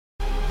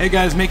Hey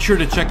guys, make sure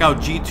to check out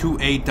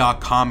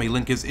g2a.com. A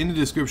link is in the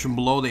description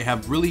below. They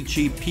have really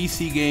cheap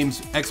PC games,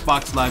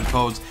 Xbox Live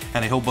codes,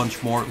 and a whole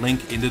bunch more.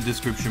 Link in the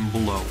description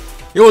below.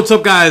 Yo, what's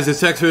up guys?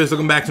 It's X here.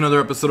 Welcome back to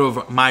another episode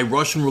of my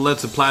Russian Roulette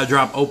supply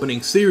drop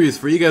opening series.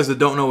 For you guys that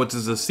don't know, what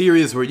this is a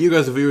series where you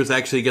guys, the viewers,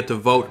 actually get to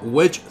vote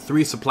which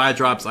 3 supply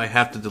drops I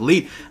have to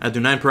delete. I do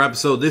 9 per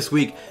episode. This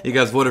week, you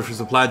guys voted for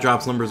supply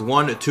drops numbers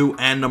 1, 2,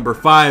 and number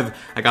 5.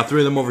 I got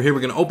 3 of them over here. We're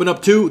going to open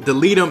up 2,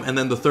 delete them, and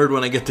then the 3rd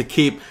one I get to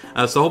keep.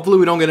 So hopefully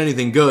we don't get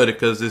anything good,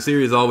 because the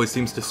series always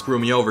seems to screw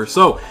me over.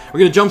 So we're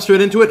going to jump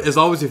straight into it. As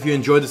always, if you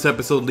enjoyed this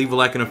episode, leave a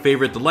like and a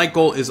favorite. The like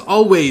goal is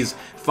always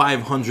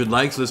 500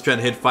 likes. Let's try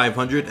to hit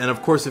 500. And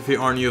of course, if you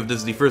are new, if this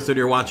is the first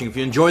video you're watching, if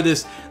you enjoyed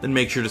this, then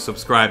make sure to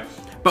subscribe.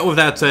 But with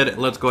that said,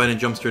 let's go ahead and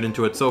jump straight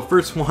into it. So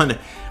first one,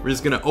 we're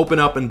just gonna open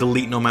up and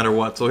delete no matter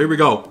what. So here we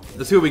go.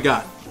 Let's see what we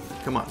got.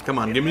 Come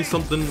on, give me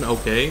something.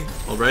 Okay,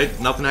 all right,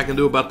 nothing I can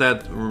do about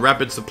that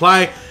rapid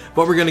supply,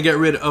 but we're gonna get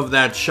rid of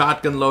that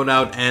shotgun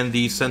loadout and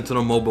the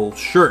Sentinel Mobile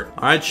shirt.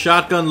 All right,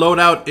 shotgun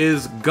loadout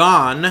is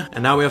gone,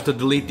 and now we have to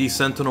delete the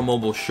Sentinel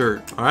Mobile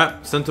shirt. All right,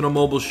 Sentinel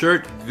Mobile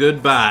shirt,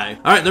 goodbye.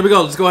 All right, there we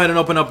go. Let's go ahead and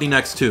open up the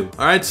next 2.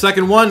 All right,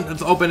 second one,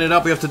 let's open it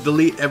up. We have to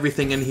delete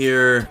everything in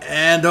here,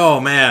 and oh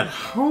man,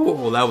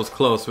 oh, that was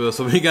close.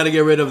 So we gotta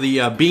get rid of the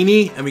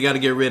beanie, and we gotta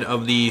get rid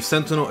of the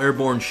Sentinel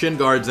Airborne shin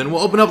guards, and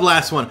we'll open up the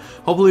last one.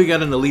 Hopefully we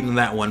got an elite in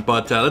that one,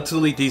 but let's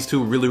delete these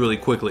 2 really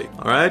quickly.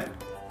 All right.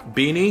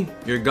 Beanie,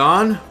 you're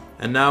gone.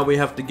 And now we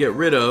have to get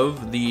rid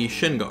of the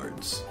shin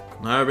guards.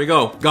 There we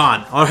go.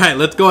 Gone. Alright,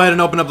 let's go ahead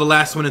and open up the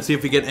last one and see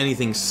if we get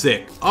anything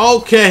sick.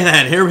 Okay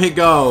then, here we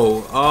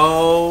go.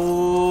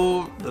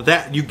 Oh,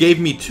 that, you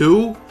gave me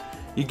 2?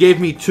 You gave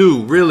me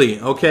 2, really?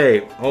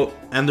 Okay. Oh,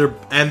 and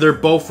they're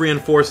both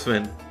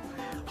reinforcement.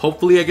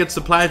 Hopefully I get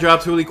supply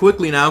drops really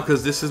quickly now,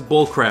 because this is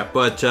bullcrap,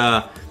 but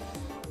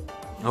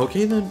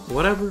okay then,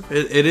 whatever.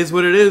 It is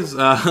what it is.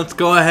 Let's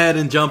go ahead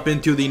and jump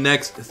into the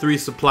next 3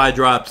 supply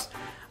drops.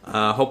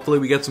 Hopefully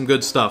we get some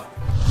good stuff.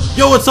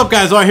 Yo, what's up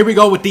guys? Alright, here we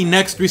go with the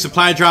next 3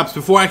 supply drops.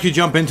 Before I actually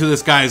jump into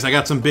this, guys, I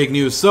got some big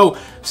news. So,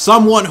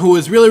 someone who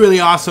is really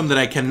awesome that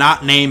I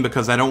cannot name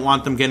because I don't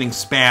want them getting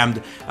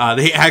spammed,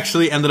 they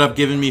actually ended up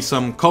giving me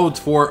some codes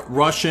for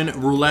Russian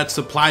Roulette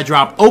supply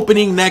drop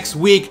opening next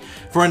week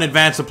for an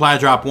advanced supply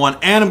drop 1,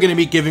 and I'm going to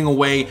be giving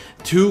away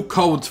 2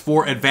 codes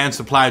for advanced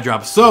supply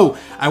drops. So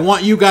I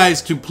want you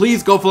guys to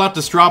please go fill out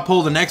the straw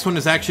poll. The next one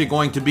is actually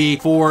going to be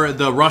for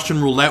the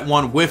Russian Roulette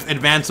one with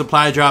advanced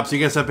supply drops. You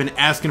guys have been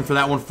asking for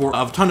that one for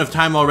a ton of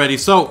time already,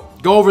 so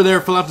go over there,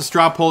 fill out the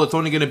straw poll. It's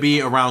only going to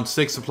be around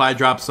 6 supply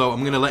drops, so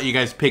I'm going to let you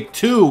guys pick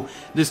 2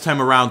 this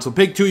time around. So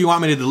pick 2 you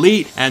want me to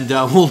delete, and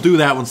we'll do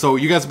that one. So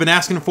you guys have been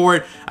asking for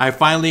it. I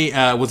finally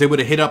was able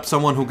to hit up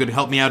someone who could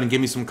help me out and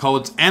give me some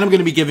codes, and I'm going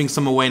to be giving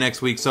some away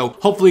next week. So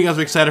hopefully you guys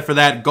are excited for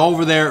that. Go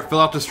over there, fill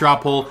out the straw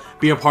poll,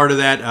 be a part of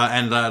that,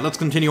 and let's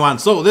continue on.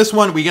 So this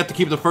one, we get to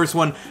keep the first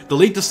one,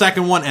 delete the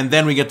second one, and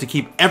then we get to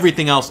keep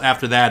everything else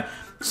after that.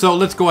 So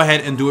let's go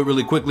ahead and do it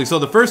really quickly. So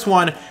the first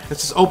one,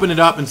 let's just open it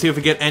up and see if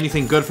we get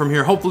anything good from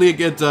here. Hopefully it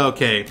gets,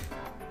 okay.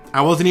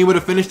 I wasn't able to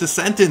finish the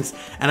sentence,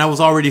 and I was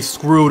already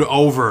screwed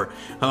over.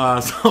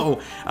 Let's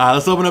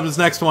open up this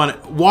next one.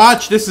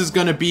 Watch, this is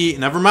gonna be,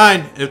 never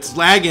mind, it's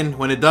lagging.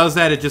 When it does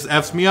that, it just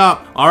F's me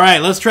up. All right,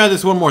 let's try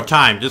this one more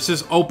time.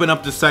 Just open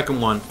up the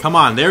second one. Come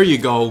on, there you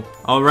go.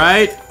 All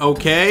right,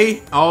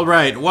 okay, all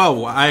right.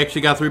 Whoa, I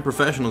actually got 3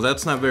 professionals.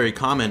 That's not very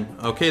common.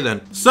 Okay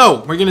then.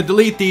 So, we're gonna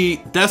delete the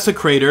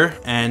Desecrator,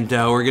 and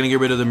we're gonna get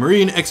rid of the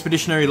Marine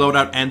Expeditionary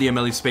Loadout and the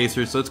MLE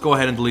Spacers. So let's go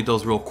ahead and delete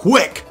those real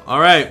quick. All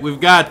right,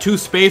 we've got 2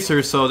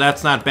 Spacers, so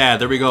that's not bad.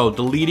 There we go,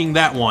 deleting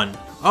that one.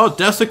 Oh,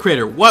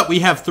 Desecrator, what? We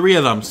have 3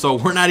 of them, so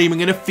we're not even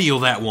gonna feel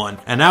that one.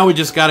 And now we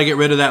just gotta get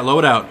rid of that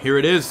loadout. Here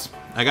it is.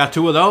 I got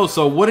 2 of those,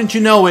 so wouldn't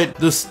you know it,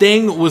 the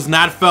sting was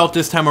not felt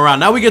this time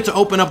around. Now we get to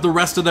open up the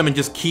rest of them and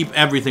just keep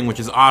everything, which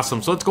is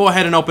awesome. So let's go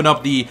ahead and open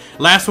up the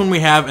last one we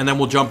have, and then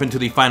we'll jump into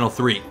the final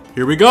 3.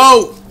 Here we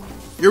go!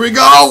 Here we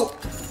go!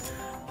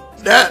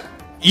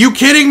 You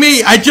kidding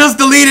me? I just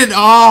deleted,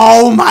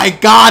 oh my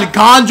god,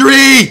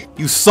 Condry!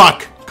 You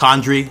suck,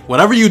 Condry.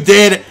 Whatever you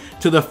did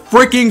to the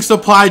freaking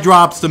supply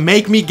drops to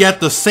make me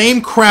get the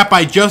same crap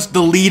I just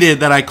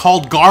deleted that I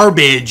called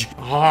garbage.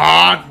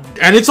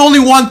 And it's only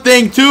one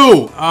thing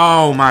too.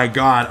 Oh my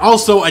god.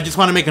 Also, I just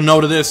want to make a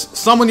note of this.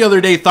 Someone the other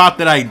day thought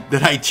that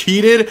I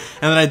cheated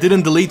and that I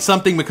didn't delete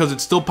something because it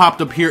still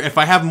popped up here. If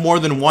I have more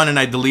than one and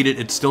I delete it,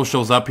 it still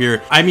shows up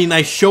here. I mean,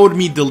 I showed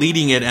me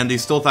deleting it and they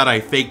still thought I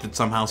faked it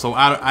somehow. So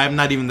I'm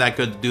not even that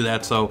good to do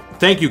that. So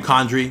thank you,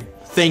 Condry.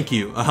 Thank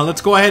you.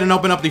 Let's go ahead and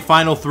open up the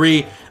final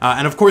 3.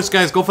 And of course,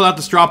 guys, go fill out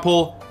the straw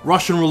poll.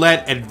 Russian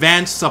Roulette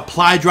advanced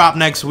supply drop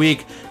next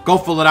week. Go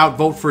fill it out.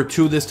 Vote for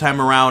 2 this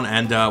time around,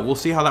 and we'll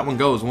see how that one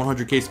goes.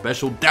 100K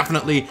special,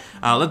 definitely.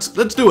 Let's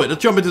do it.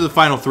 Let's jump into the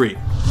final 3.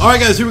 All right,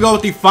 guys, here we go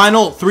with the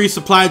final 3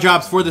 supply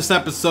drops for this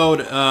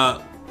episode.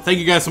 Thank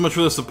you guys so much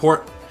for the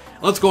support.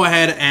 Let's go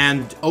ahead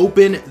and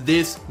open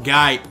this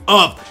guy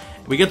up.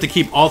 We get to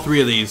keep all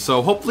 3 of these,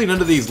 so hopefully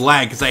none of these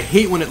lag, because I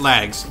hate when it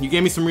lags. You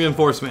gave me some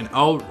reinforcement.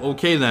 Oh,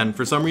 okay then.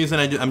 For some reason,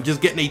 I'm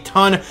just getting a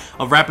ton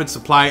of rapid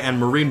supply and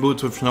marine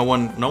boots, which no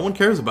one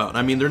cares about.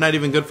 I mean, they're not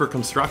even good for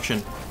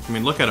construction. I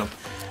mean, look at them.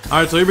 All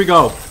right, so here we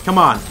go. Come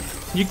on.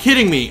 You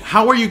kidding me?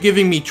 How are you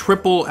giving me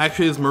triple?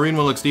 Actually, this marine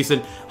one looks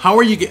decent. How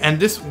are you and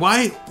this?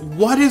 Why?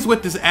 What is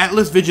with this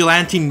Atlas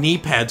Vigilante knee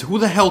pads? Who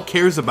the hell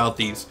cares about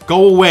these?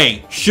 Go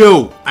away.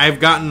 Shoo. I've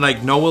gotten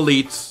like no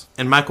elites,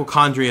 and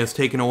mitochondria has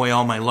taken away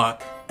all my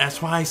luck.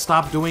 That's why I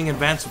stopped doing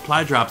advanced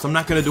supply drops. I'm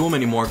not gonna do them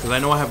anymore because I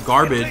know I have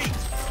garbage.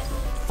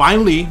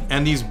 Finally,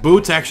 and these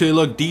boots actually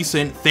look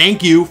decent.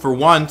 Thank you for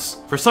once.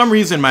 For some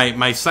reason,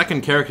 my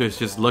second character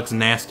just looks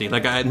nasty.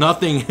 Like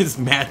nothing is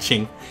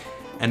matching.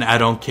 And I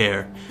don't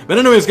care. But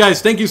anyways, guys,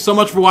 thank you so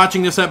much for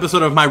watching this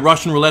episode of my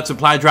Russian Roulette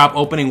supply drop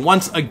opening.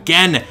 Once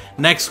again,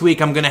 next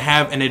week I'm going to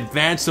have an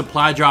advanced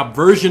supply drop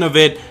version of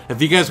it. If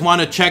you guys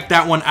want to check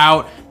that one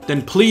out,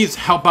 then please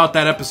help out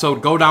that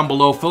episode. Go down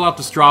below, fill out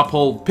the straw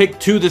poll, pick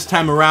 2 this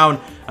time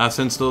around,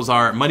 since those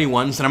are money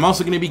ones. And I'm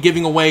also going to be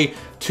giving away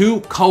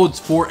 2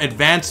 codes for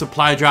advanced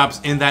supply drops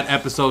in that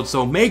episode.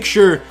 So make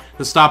sure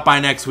to stop by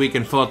next week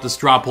and fill out the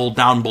straw poll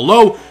down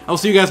below. I'll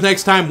see you guys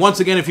next time. Once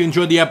again, if you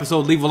enjoyed the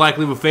episode, leave a like,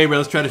 leave a favorite.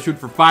 Let's try to shoot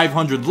for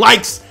 500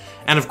 likes.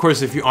 And of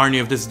course, if you are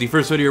new, if this is the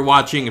first video you're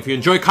watching, if you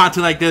enjoy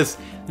content like this,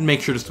 then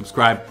make sure to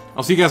subscribe.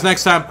 I'll see you guys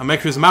next time. I'm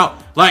Extras. I'm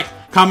out. Like,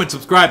 comment,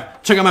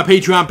 subscribe. Check out my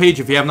Patreon page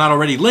if you have not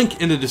already.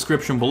 Link in the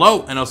description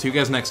below. And I'll see you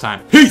guys next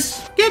time.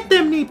 Peace! Get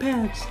them knee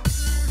pads!